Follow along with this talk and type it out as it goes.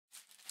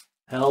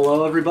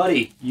Hello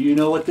everybody, you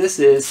know what this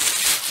is.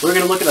 We're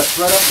going to look at a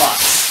thread-up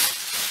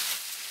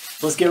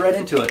box. Let's get right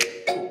into it.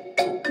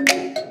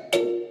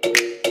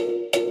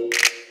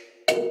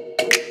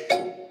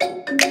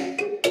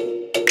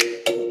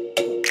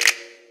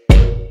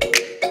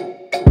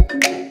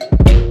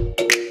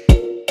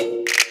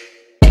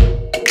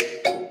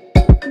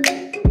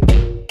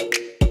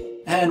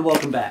 And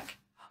welcome back.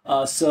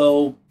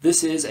 So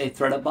this is a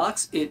thread-up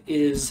box. It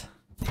is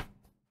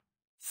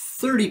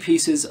 30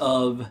 pieces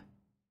of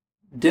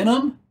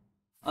denim,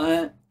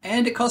 and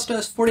it cost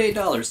us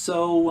 $48.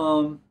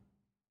 So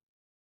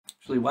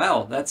actually,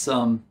 wow, that's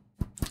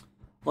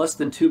less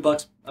than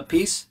 $2 a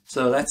piece.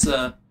 So that's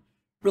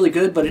really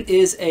good. But it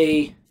is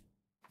a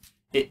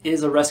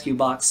rescue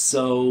box,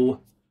 so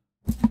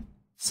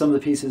some of the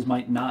pieces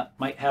might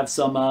have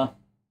some well,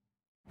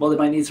 they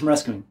might need some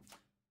rescuing.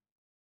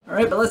 All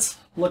right, but let's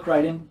look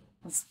right in.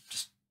 Let's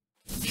just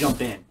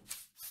jump in.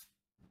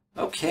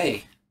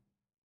 Okay.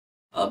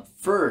 Up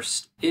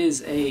first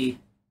is a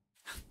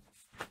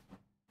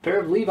pair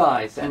of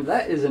Levi's, and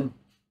that is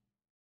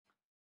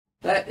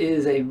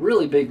a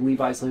really big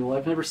Levi's label.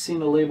 I've never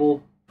seen a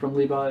label from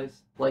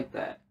Levi's like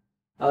that.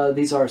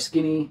 These are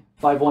skinny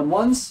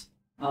 511s.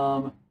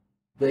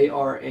 They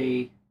are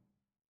a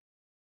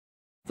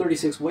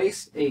 36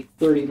 waist, a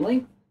 30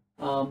 length.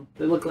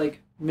 They look like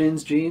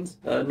men's jeans.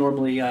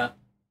 Normally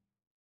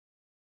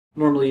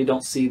you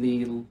don't see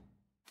the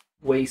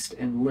waist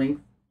and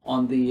length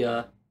on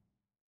the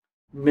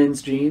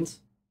men's jeans.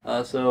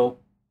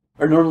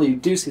 Or normally you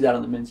do see that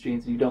on the men's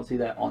jeans, and you don't see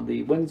that on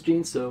the women's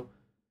jeans. So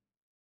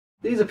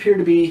these appear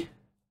to be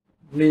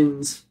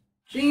men's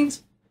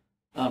jeans.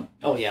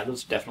 Oh yeah,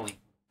 those definitely.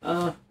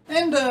 Looking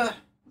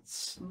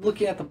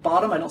at the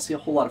bottom, I don't see a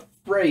whole lot of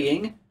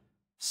fraying.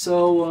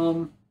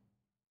 So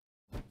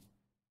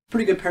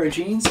pretty good pair of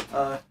jeans.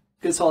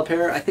 Good solid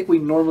pair. I think we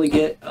normally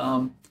get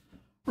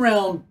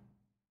around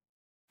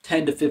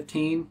 10 to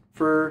 15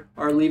 for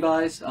our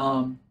Levi's.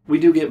 We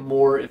do get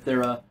more if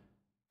they're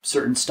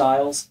certain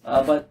styles,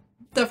 but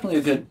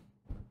definitely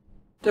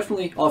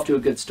off to a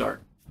good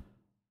start.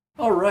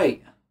 All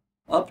right,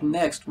 up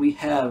next we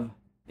have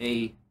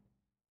a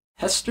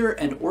Hester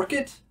and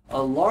Orchid,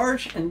 a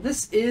large, and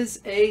this is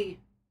a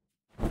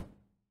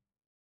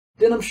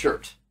denim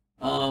shirt.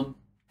 I'm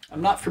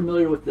not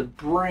familiar with the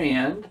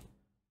brand,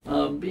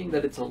 being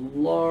that it's a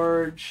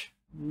large.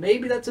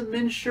 Maybe that's a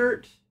men's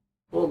shirt.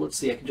 Well, let's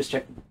see. I can just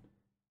check.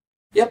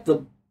 Yep.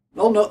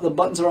 Oh no, the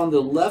buttons are on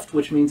the left,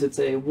 which means it's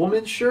a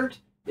woman's shirt.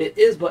 It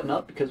is button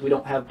up because we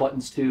don't have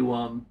buttons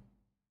to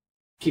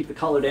keep the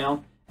collar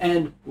down.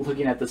 And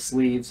looking at the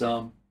sleeves,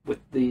 with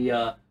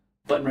the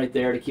button right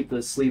there to keep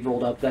the sleeve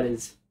rolled up, that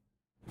is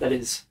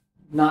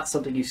not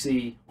something you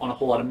see on a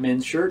whole lot of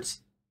men's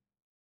shirts.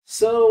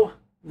 So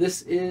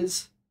this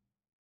is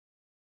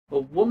a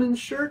woman's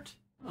shirt,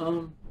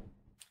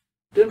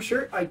 denim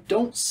shirt. I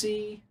don't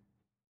see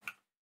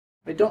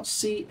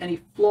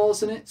any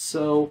flaws in it,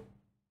 so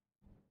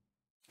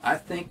I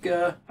think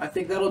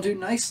that'll do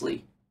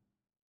nicely.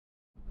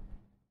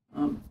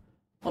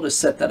 I'll just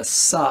set that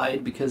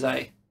aside because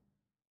I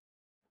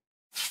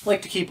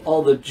like to keep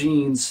all the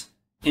jeans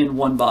in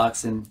one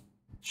box and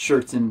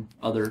shirts in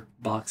other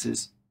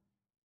boxes.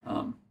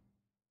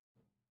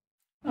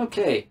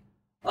 Okay,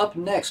 up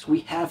next we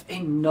have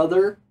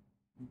another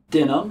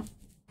denim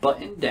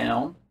button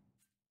down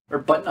or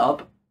button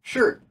up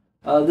shirt.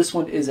 This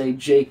one is a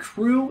J.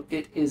 Crew.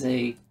 It is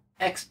a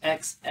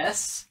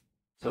XXS,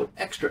 so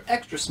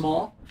extra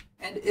small,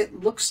 and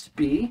it looks to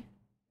be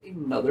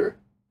another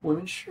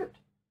women's shirt.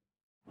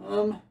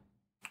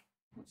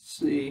 Let's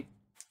see.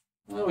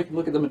 Well, we can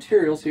look at the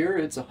materials here.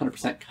 It's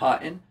 100%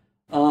 cotton.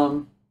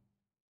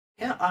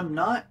 Yeah, I'm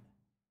not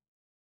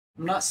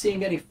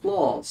seeing any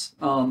flaws.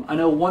 I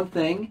know one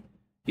thing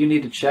you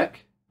need to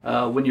check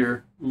when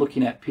you're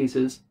looking at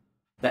pieces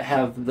that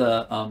have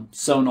the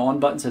sewn-on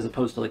buttons as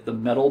opposed to like the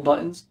metal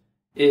buttons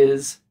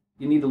is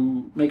you need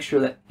to make sure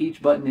that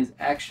each button is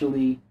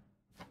actually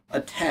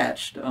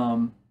attached.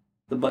 The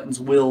buttons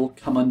will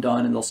come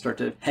undone and they'll start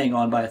to hang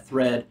on by a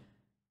thread,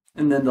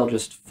 and then they'll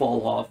just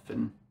fall off.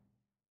 And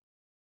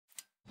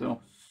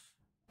so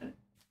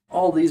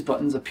all these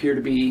buttons appear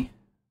to be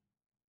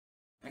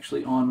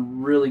actually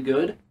on really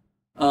good.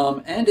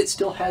 And it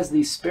still has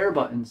these spare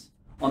buttons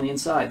on the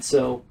inside,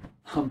 so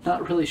I'm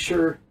not really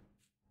sure.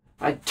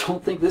 I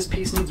don't think this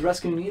piece needs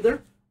rescuing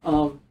either.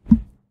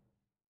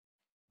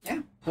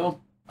 Yeah,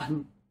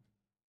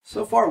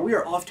 so far we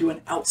are off to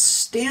an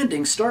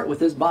outstanding start with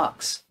this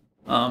box.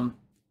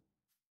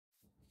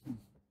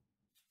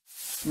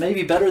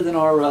 Maybe better than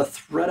our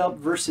thread up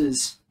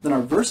versus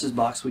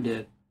box we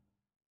did.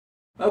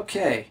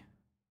 Okay.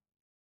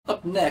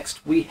 Up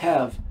next we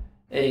have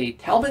a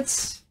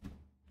Talbot's.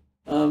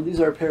 These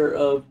are a pair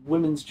of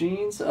women's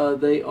jeans.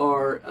 They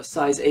are a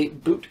size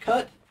 8 boot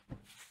cut.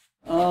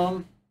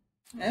 And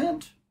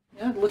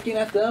yeah, looking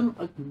at them,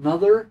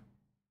 another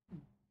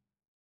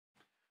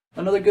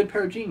good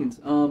pair of jeans.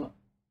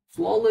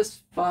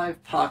 Flawless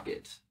 5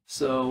 pocket.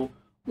 So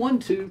 1,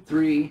 2,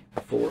 3,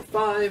 4,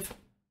 5.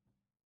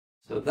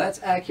 So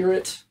that's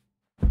accurate.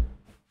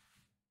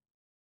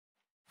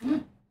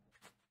 You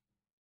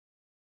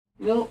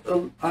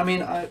know, I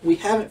mean, we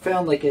haven't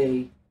found like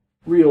a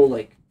real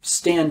like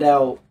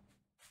standout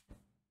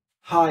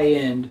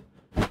high-end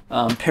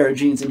pair of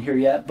jeans in here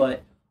yet,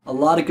 but a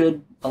lot of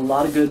good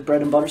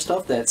bread and butter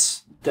stuff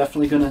that'll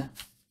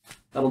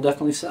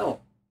definitely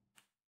sell.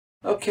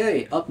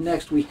 Okay, up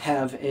next we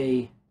have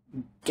a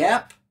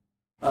Gap.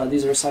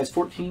 These are a size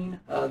 14.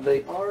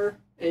 They are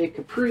a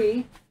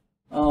capri,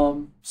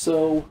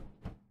 so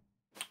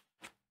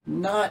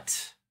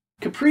not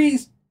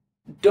capris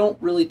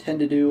don't really tend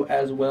to do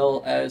as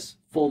well as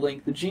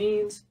full-length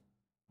jeans.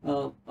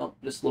 Oh,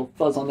 just a little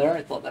fuzz on there.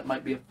 I thought that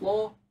might be a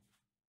flaw.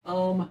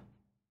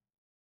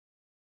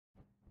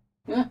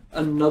 Yeah,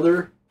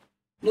 another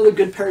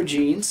good pair of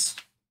jeans.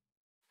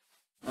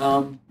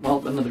 Well,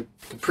 another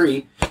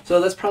capri. So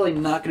that's probably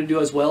not going to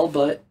do as well,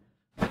 but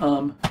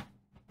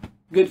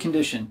good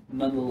condition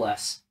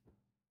nonetheless.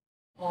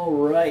 All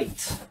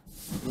right,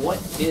 what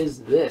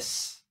is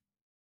this?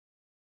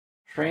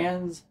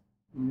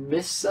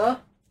 Transmisso.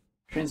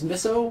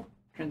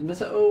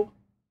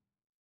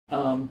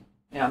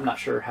 Yeah, I'm not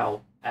sure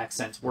how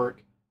accents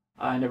work.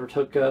 I never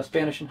took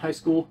Spanish in high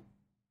school.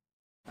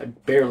 I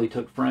barely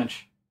took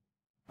French.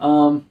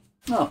 Oh,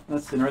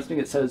 that's interesting.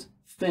 It says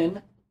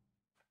fin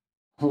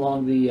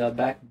along the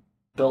back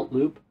belt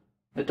loop.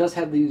 It does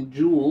have these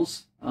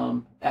jewels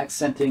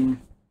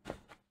accenting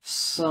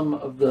some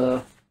of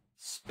the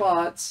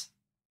spots,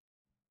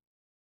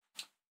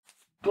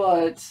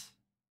 but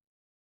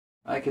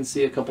I can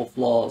see a couple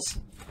flaws.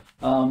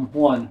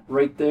 One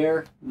right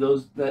there,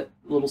 that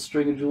little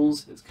string of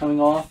jewels is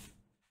coming off,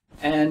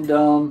 and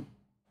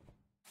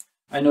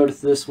I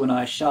noticed this when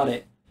I shot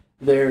it.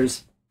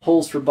 There's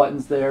holes for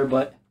buttons there,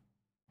 but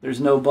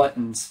there's no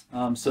buttons.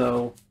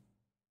 So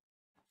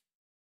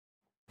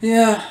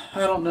yeah, I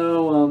don't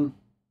know.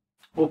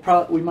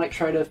 We might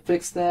try to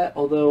fix that,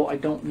 although I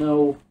don't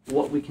know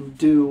what we can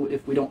do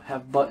if we don't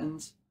have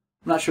buttons.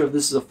 I'm not sure if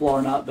this is a flaw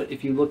or not, but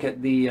if you look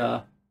at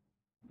the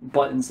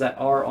buttons that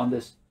are on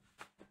this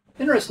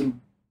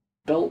interesting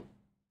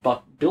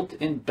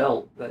built-in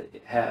belt that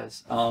it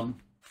has,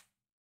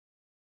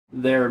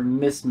 they're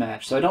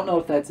mismatched. So I don't know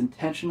if that's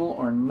intentional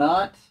or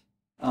not.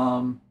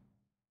 I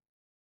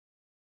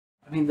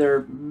mean,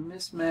 they're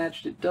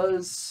mismatched. It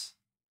does.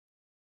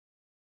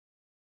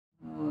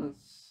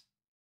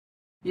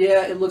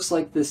 Yeah, it looks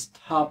like this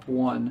top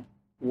one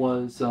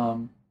was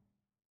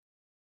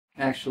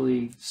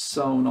actually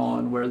sewn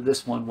on, where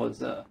this one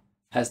was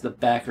has the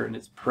backer and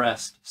it's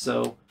pressed.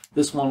 So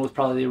this one was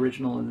probably the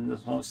original, and then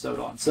this one was sewed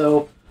on.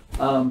 So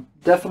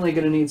definitely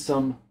going to need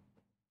some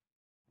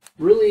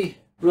really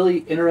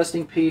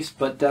interesting piece,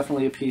 but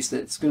definitely a piece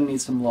that's going to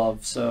need some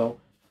love. So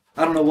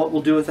I don't know what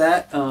we'll do with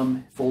that.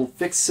 If we'll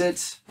fix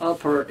it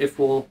up or if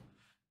we'll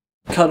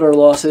cut our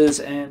losses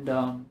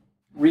and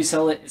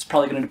resell it. It's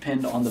probably going to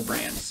depend on the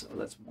brand. So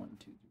that's 1,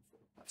 2, 3,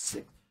 4, 5,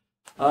 6.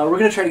 We're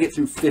going to try to get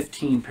through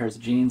 15 pairs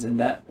of jeans, and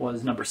that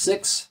was number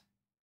 6.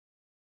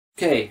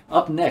 Okay,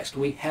 up next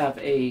we have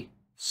a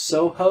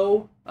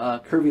Soho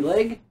curvy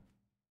legging.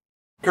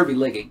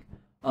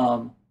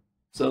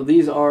 So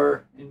these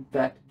are in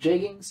fact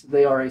jeggings.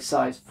 They are a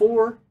size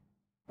 4.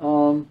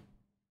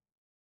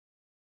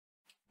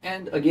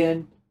 And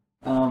again,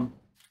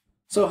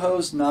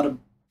 Soho's not a.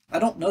 I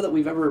don't know that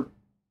we've ever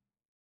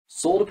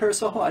sold a pair of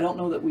Soho. I don't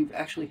know that we've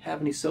actually have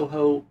any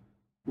Soho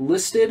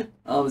listed.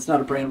 It's not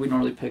a brand we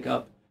normally pick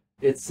up.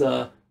 It's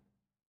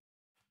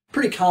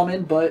pretty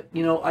common, but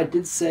you know, I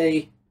did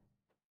say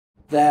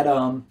that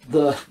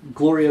the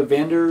Gloria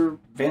Vander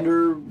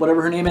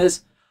whatever her name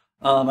is,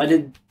 I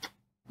did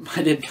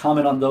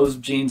comment on those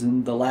jeans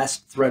in the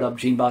last thread up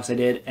jean box I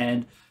did,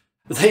 and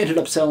they ended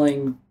up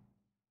selling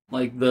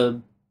like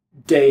the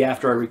day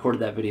after I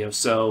recorded that video.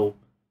 So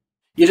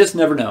you just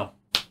never know.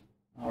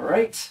 All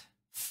right.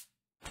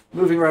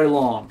 Moving right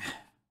along.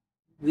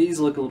 These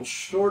look a little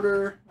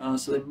shorter,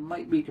 so they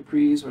might be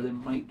capris or they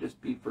might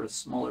just be for a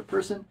smaller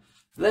person.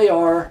 They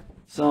are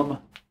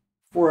some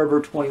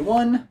Forever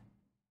 21.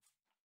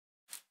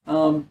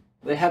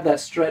 They have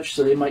that stretch,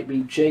 so they might be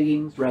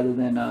jeggings rather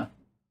than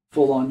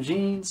full-on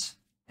jeans.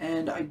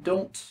 And I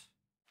don't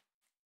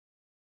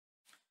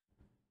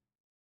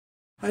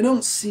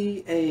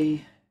see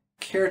a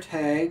care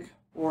tag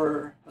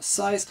or a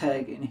size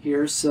tag in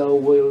here, so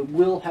we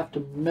will have to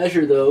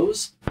measure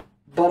those.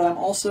 But I'm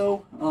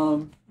also,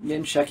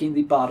 again, checking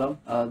the bottom.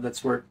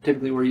 That's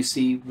typically where you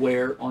see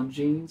wear on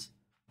jeans.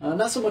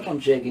 Not so much on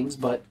jeggings,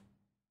 but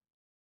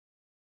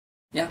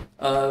yeah,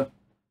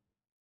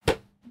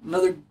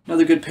 another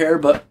good pair,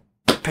 but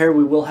a pair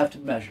we will have to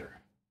measure.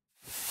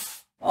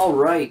 All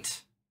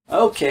right,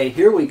 okay,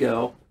 here we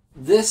go.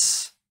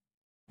 This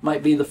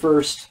might be the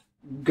first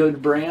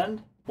good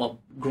brand, well,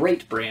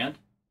 great brand,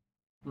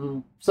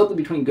 something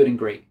between good and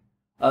great.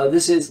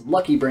 This is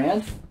Lucky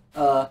brand.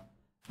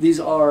 These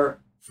are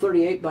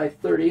 38 by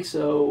 30,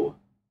 so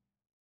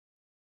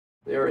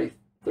they're a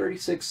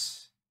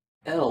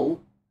 36L,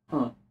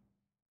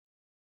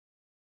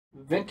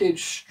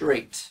 vintage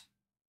straight.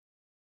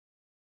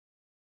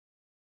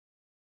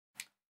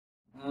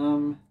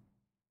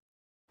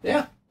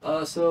 Yeah,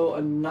 So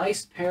a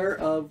nice pair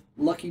of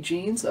Lucky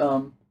Jeans.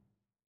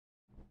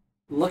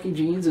 Lucky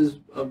Jeans is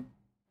a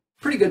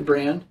pretty good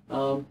brand.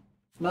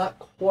 Not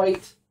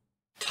quite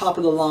top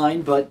of the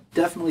line, but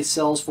definitely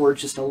sells for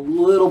just a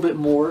little bit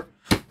more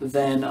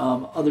than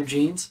other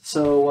jeans.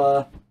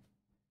 So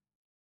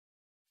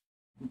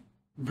I'm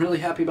really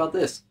happy about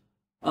this.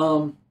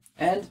 And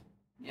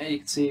yeah, you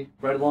can see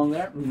right along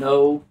there,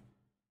 no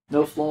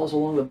flaws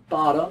along the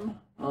bottom.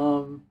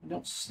 I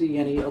don't see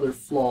any other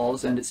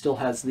flaws, and it still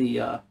has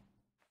the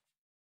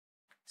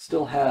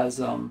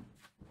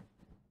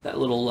that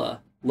little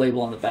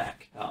label on the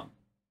back.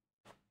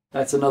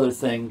 That's another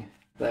thing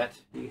that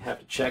you have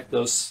to check.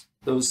 Those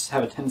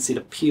have a tendency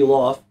to peel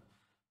off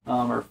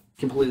or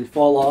completely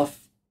fall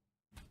off.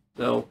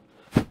 So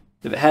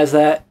if it has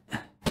that,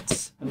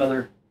 it's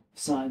another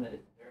sign that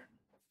they're in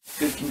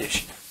good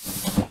condition.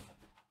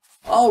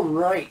 All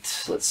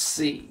right, let's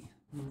see.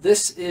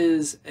 This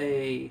is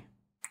a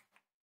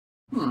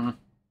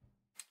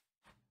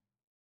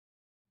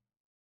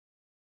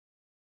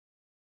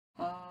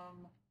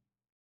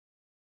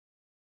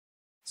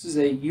this is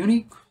a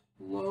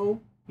Uniqlo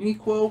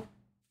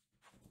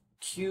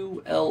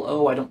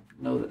QLO. I don't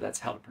know that that's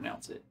how to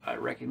pronounce it. I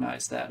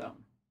recognize that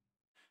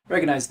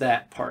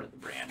part of the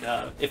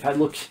brand. If I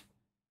look,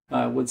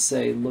 I would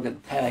say look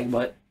at the tag,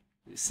 but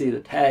you see the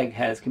tag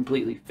has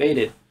completely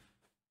faded.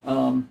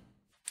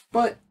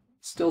 But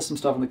still some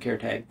stuff on the care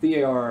tag.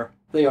 They are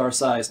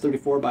size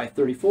 34 by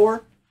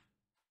 34.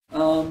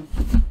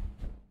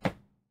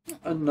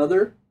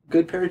 Another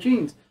good pair of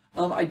jeans.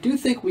 I do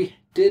think we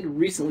did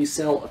recently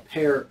sell a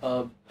pair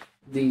of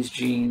these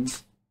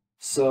jeans.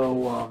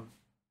 So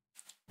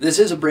this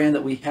is a brand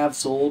that we have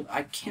sold.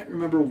 I can't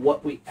remember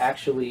what we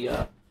actually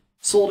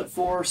sold it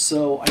for,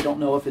 so I don't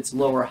know if it's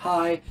low or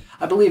high.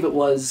 I believe it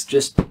was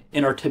just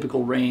in our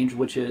typical range,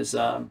 which is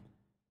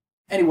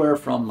anywhere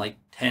from like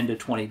 $10 to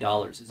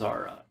 $20 is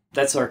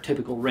that's our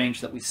typical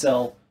range that we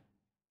sell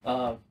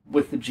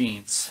with the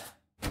jeans.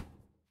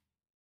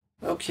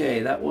 Okay,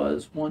 that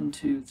was 1,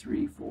 2,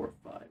 3, 4,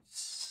 5,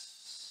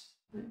 6.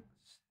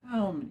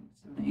 How many?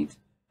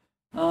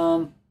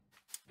 7, 8.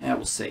 Yeah,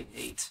 we'll say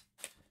 8.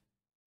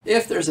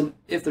 If there's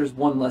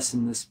one less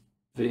in this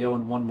video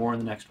and one more in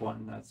the next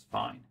one, that's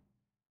fine.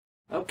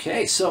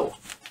 Okay, so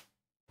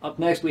up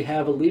next we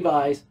have a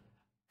Levi's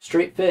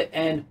straight fit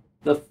and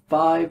the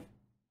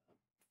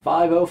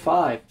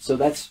 505. So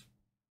that's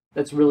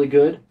really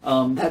good.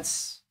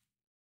 That's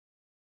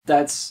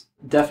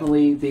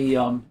definitely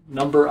the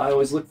number I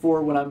always look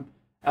for when I'm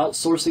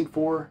outsourcing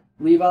for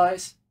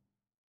Levi's.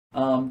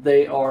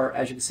 They are,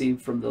 as you can see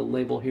from the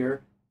label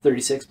here,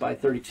 36 by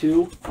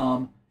 32.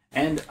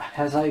 And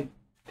as I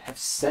have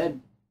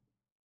said,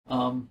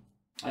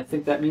 I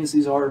think that means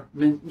these are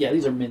men. Yeah,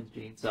 these are men's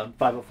jeans.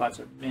 505s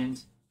are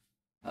men's.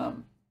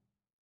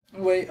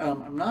 Anyway,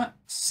 I'm not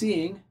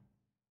seeing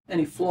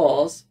any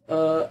flaws.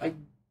 I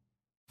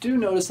do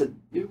notice that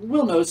you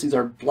will notice these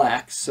are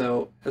black,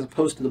 so as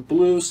opposed to the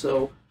blue.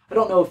 So I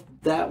don't know if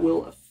that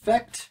will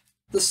affect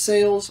the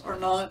sales or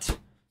not.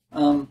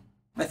 I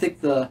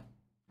think the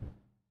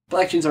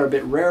black jeans are a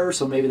bit rarer,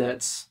 so maybe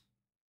that's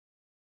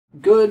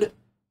good.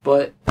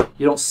 But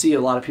you don't see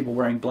a lot of people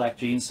wearing black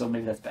jeans, so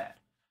maybe that's bad.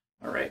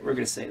 All right, we're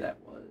gonna say that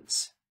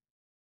was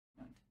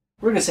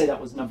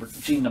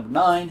jean number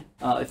 9.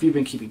 If you've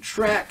been keeping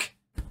track,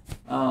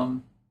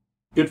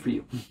 good for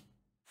you.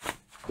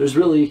 There's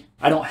really,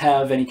 I don't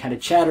have any kind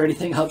of chat or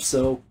anything up,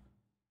 so,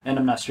 and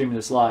I'm not streaming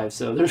this live,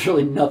 so there's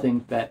really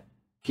nothing that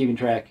keeping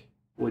track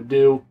would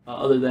do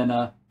other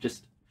than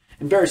just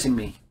embarrassing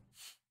me.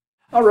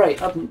 All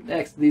right, up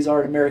next, these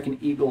are American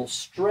Eagle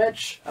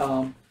stretch.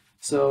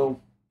 So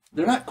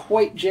they're not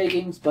quite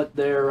jeggings, but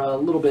they're a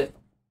little bit,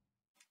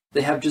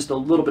 they have just a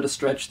little bit of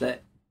stretch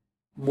that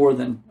more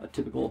than a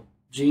typical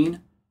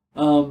jean.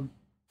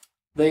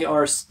 They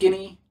are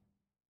skinny.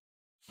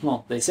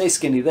 Well, they say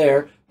skinny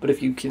there, but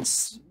if you can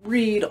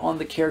read on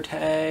the care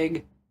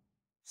tag,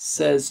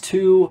 says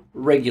to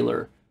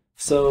regular.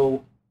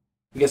 So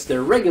I guess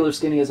they're regular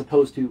skinny as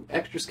opposed to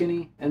extra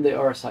skinny, and they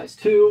are a size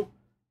 2.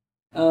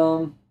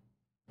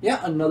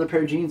 Yeah, another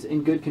pair of jeans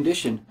in good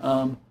condition.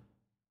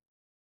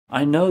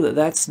 I know that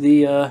that's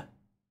the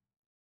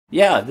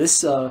yeah, this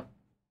says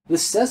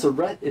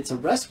it's a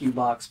rescue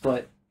box,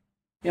 but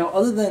you know,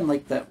 other than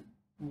like that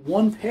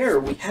one pair,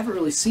 we haven't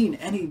really seen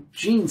any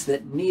jeans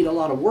that need a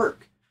lot of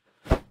work.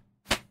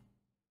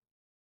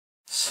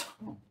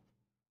 So,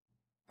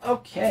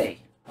 okay,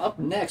 up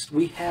next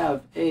we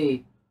have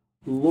a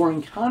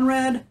Lauren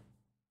Conrad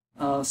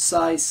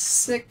size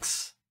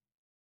 6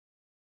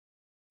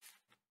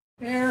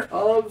 pair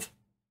of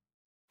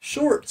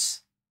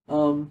shorts.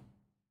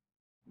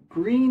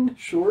 Green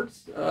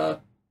shorts.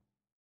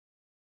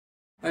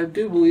 I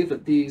do believe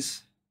that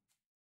these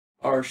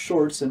are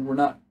shorts, and we're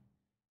not.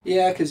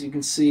 Yeah, because you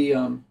can see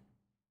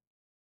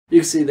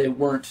they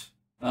weren't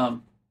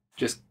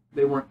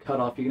they weren't cut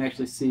off. You can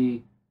actually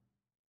see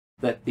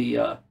that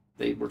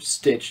they were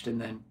stitched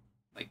and then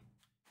like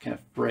kind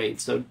of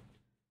frayed. So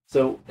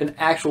an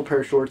actual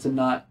pair of shorts and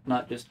not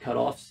just cut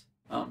offs,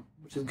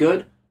 which is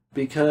good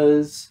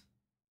because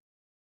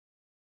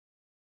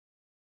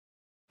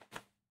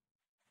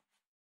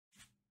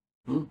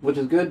which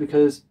is good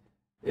because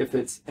if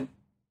it's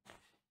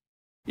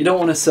you don't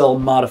want to sell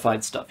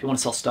modified stuff. You want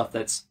to sell stuff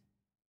that's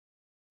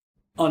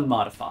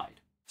unmodified.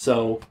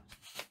 So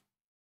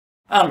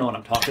I don't know what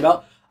I'm talking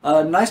about.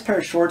 Nice pair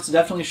of shorts.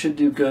 Definitely should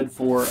do good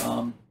for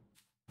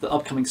the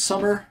upcoming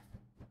summer.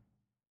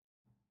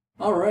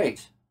 All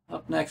right.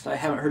 Up next, I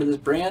haven't heard of this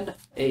brand.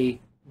 A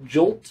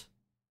Jolt,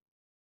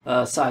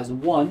 size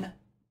 1.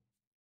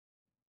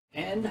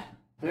 And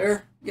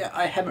there, yeah,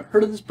 I haven't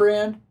heard of this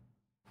brand.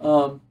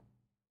 And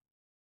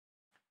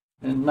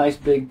a nice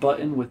big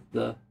button with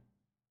the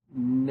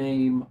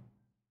name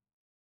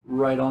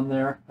right on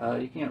there.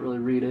 You can't really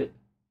read it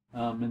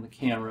in the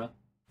camera.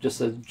 It just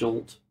says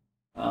Jolt.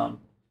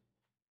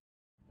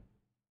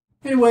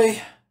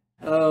 Anyway,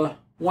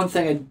 one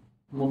thing I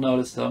will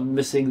notice, I'm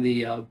missing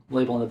the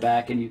label on the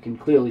back, and you can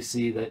clearly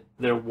see that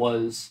there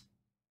was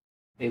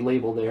a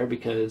label there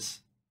because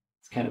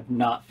it's kind of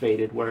not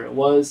faded where it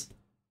was.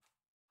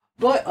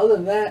 But other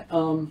than that,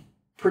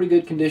 pretty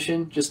good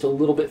condition, just a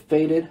little bit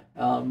faded.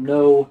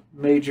 No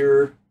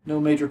major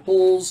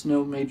holes,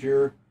 no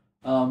major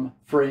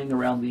fraying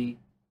around the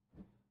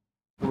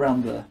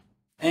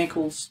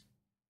ankles.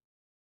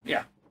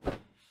 Yeah,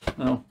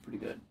 no, pretty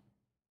good.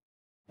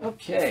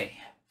 Okay.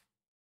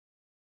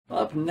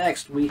 Up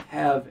next, we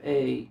have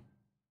a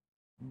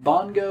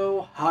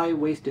Bongo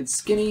high-waisted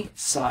skinny,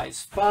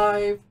 size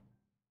 5.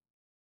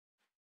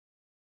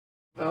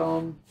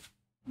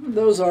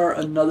 Those are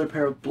another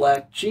pair of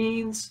black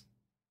jeans.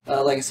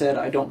 Like I said,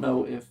 I don't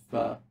know if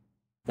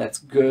that's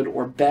good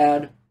or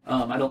bad.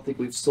 I don't think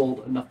we've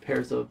sold enough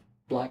pairs of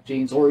black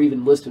jeans, or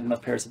even listed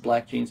enough pairs of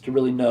black jeans to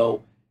really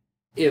know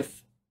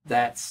if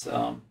that's,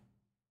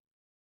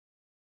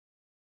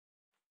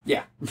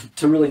 yeah,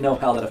 to really know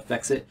how that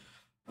affects it.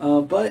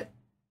 But,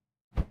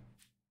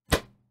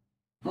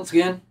 once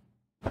again,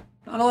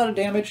 not a lot of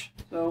damage,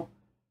 so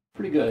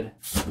pretty good.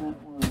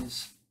 That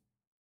was,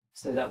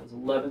 say that was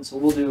 11, so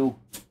we'll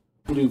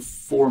do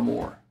 4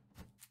 more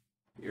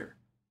here.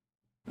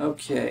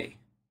 Okay.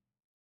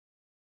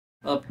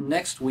 Up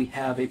next, we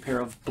have a pair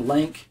of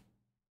blank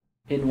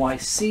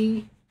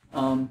NYC.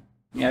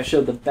 Yeah, I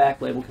showed the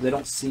back label because I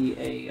don't see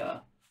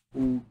a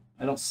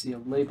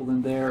label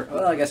in there.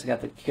 Well, I guess I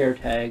got the care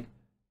tag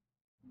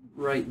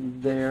right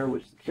there,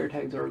 which the care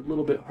tags are a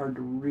little bit hard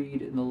to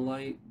read in the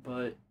light,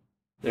 but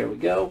there we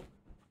go.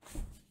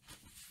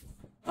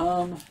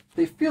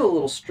 They feel a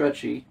little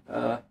stretchy.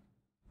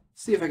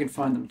 See if I can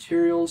find the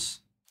materials.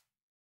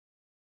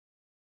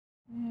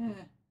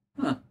 Yeah,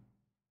 huh.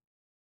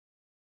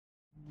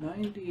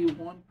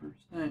 91%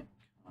 cotton,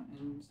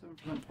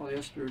 7%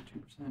 polyester,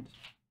 2%.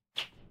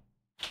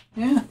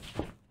 Yeah,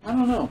 I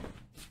don't know.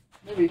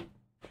 Maybe.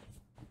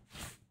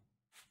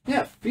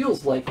 Yeah, it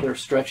feels like they're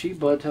stretchy,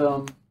 but I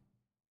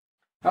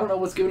don't know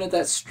what's giving it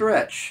that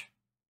stretch.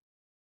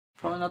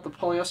 Probably not the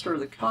polyester or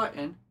the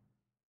cotton.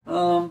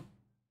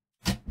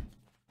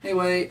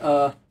 Anyway,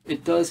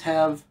 it does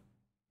have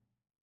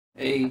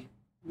a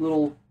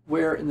little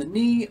wear in the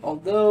knee,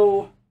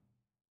 although,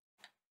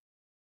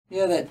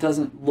 yeah, that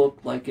doesn't look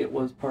like it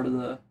was part of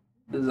the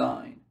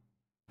design.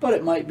 But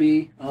it might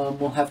be.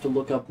 We'll have to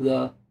look up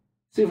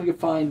see if we can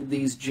find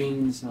these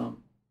jeans,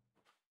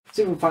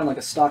 see if we can find like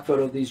a stock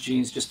photo of these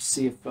jeans just to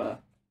see if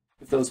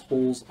those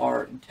holes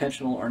are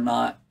intentional or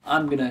not.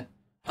 I'm gonna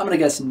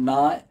guess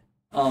not.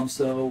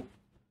 So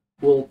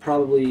we'll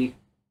probably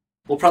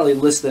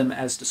list them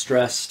as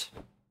distressed.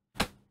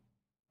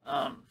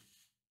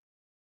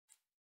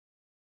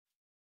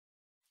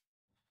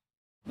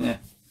 Yeah.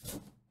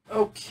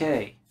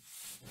 Okay.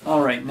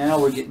 All right. Now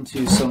we're getting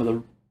to some of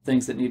the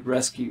things that need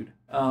rescued.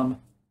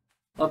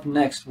 Up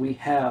next, we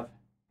have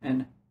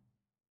an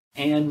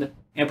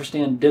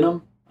ampersand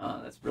denim.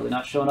 That's really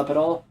not showing up at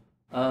all.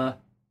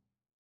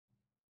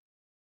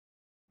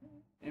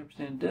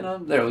 Ampersand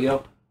denim. There we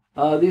go.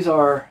 These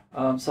are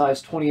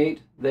size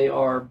 28. They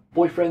are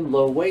boyfriend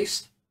low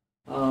waist.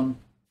 So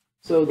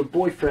the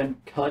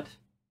boyfriend cut,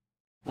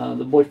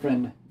 the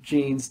boyfriend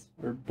jeans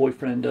or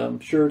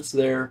boyfriend shirts,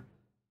 they're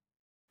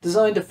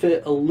designed to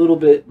fit a little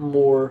bit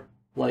more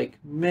like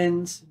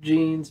men's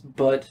jeans,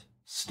 but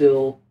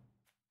still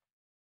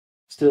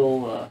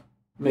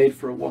made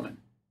for a woman.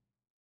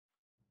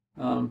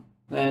 And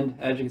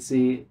as you can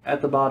see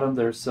at the bottom,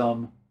 there's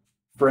some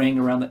fraying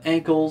around the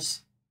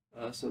ankles,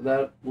 so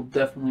that will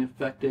definitely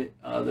affect it.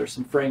 There's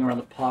some fraying around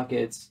the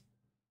pockets.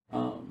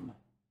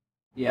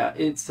 Yeah,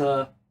 it's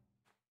no,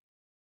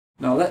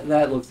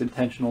 that looks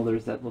intentional.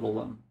 There's that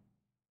little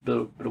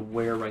bit of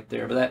wear right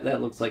there, but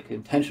that looks like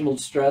intentional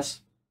distress.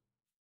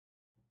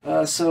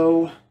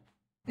 So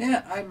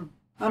yeah,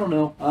 I don't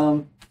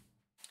know.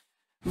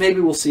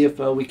 Maybe we'll see if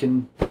we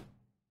can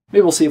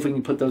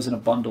put those in a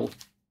bundle.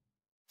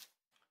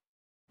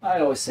 I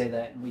always say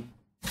that, and we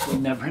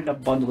never end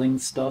up bundling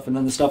stuff, and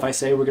then the stuff I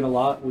say we're gonna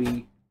lot,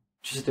 we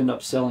just end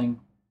up selling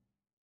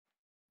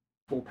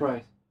full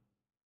price.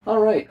 All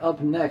right, up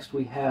next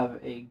we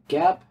have a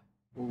Gap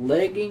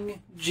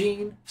legging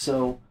jean.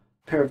 So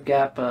a pair of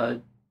Gap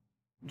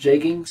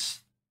jeggings.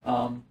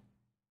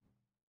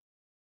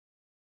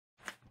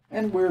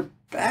 And we're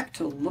back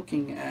to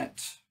looking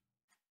at,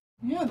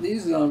 yeah,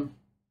 these look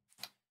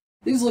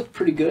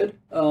pretty good.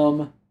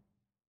 None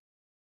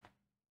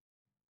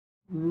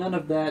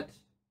of the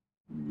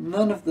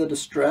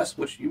distress,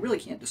 which you really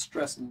can't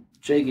distress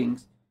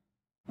jeggings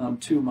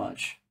too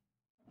much.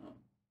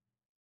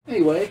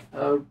 Anyway,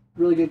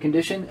 really good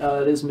condition.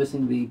 It is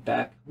missing the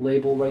back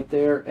label right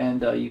there,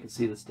 and you can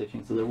see the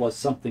stitching, so there was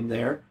something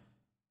there.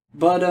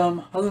 But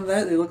other than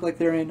that, they look like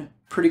they're in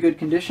pretty good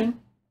condition.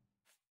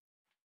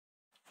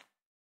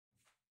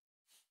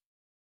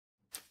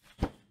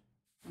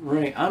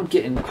 Right, I'm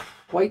getting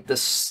quite the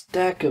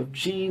stack of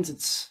jeans.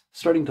 It's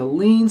starting to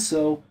lean,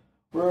 so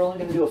we're only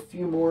going to do a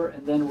few more,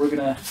 and then we're going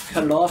to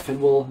cut it off, and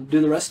we'll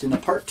do the rest in a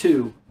part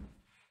 2.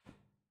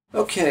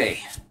 Okay,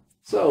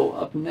 so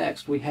up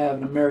next we have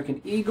an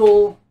American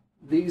Eagle.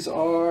 These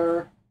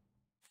are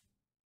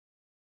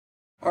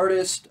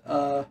artist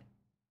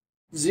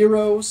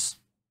zeros.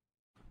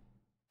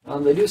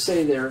 They do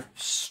say they're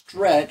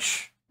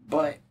stretch,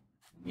 but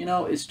you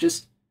know, it's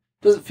just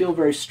doesn't feel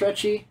very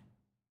stretchy.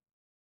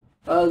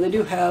 They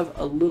do have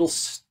a little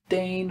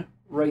stain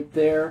right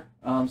there,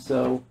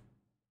 so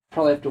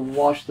probably have to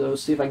wash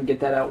those. See if I can get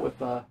that out with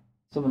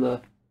some of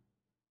the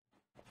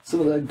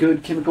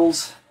good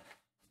chemicals.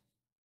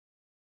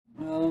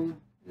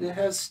 It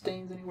has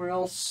stains anywhere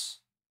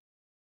else?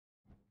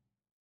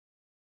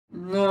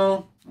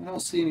 No, I don't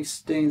see any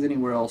stains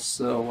anywhere else.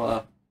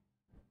 So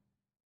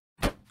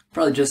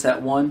probably just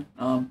that one.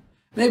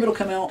 Maybe it'll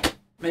come out.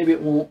 Maybe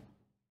it won't.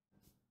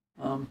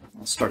 I'll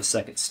start a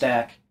second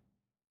stack.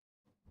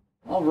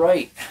 All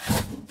right,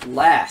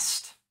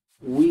 last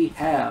we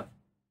have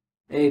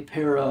a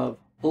pair of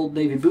Old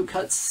Navy boot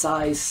cuts,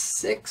 size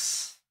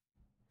 6.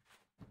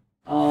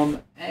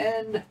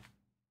 And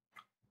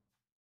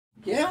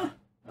yeah,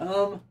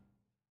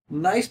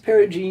 nice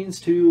pair of jeans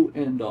to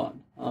end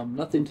on.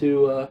 Nothing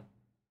too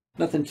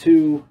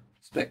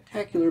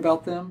spectacular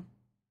about them.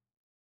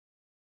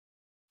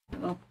 You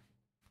know,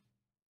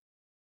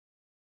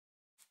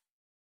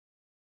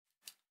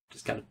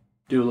 just gotta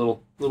do a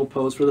little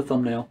pose for the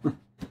thumbnail.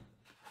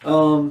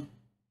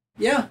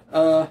 Yeah,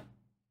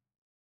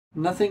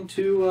 nothing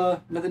too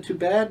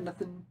bad,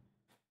 nothing,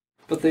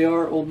 but they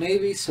are Old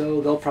Navy, so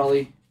they'll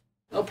probably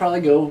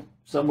go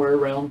somewhere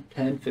around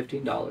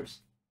 $10–15.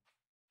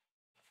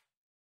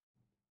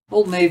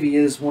 Old Navy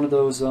is one of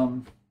those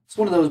it's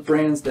one of those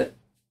brands that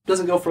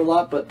doesn't go for a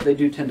lot, but they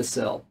do tend to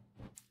sell.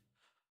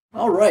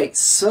 All right,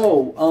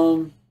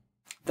 so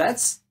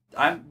this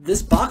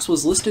box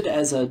was listed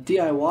as a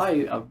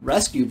DIY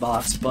rescue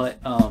box, but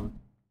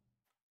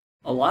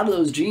a lot of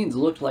those jeans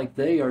looked like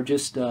they are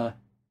just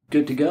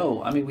good to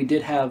go. I mean, we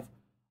did have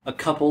a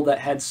couple that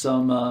had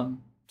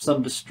some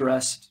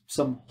distressed,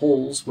 some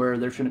holes where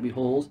there shouldn't be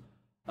holes.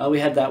 We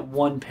had that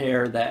one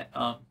pair that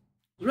was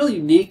really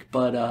unique,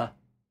 but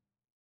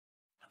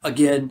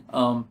again,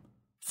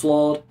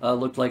 flawed.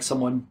 Looked like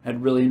someone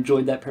had really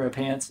enjoyed that pair of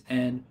pants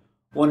and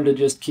wanted to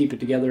just keep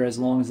it together as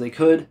long as they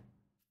could.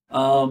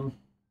 Yeah,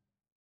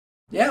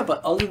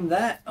 but other than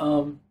that,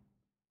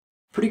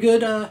 pretty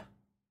good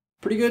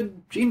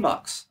jean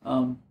box.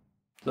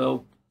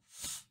 So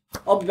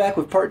I'll be back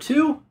with part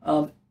 2,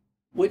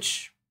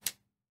 which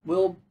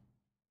will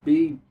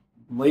be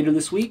later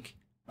this week.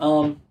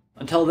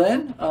 Until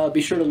then,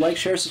 be sure to like,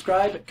 share,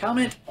 subscribe,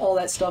 comment. All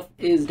that stuff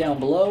is down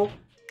below.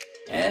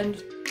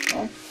 And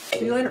I'll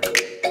see you later.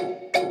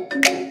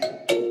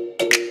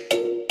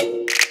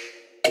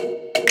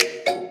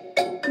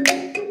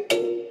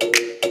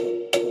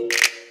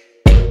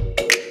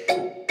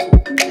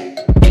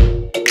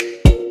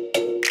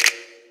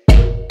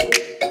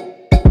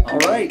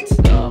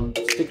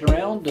 Stick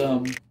around.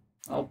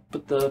 I'll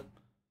put the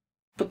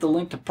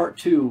link to part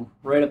 2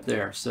 right up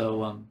there.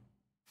 So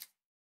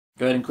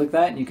go ahead and click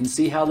that, and you can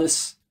see how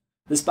this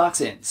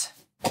box ends.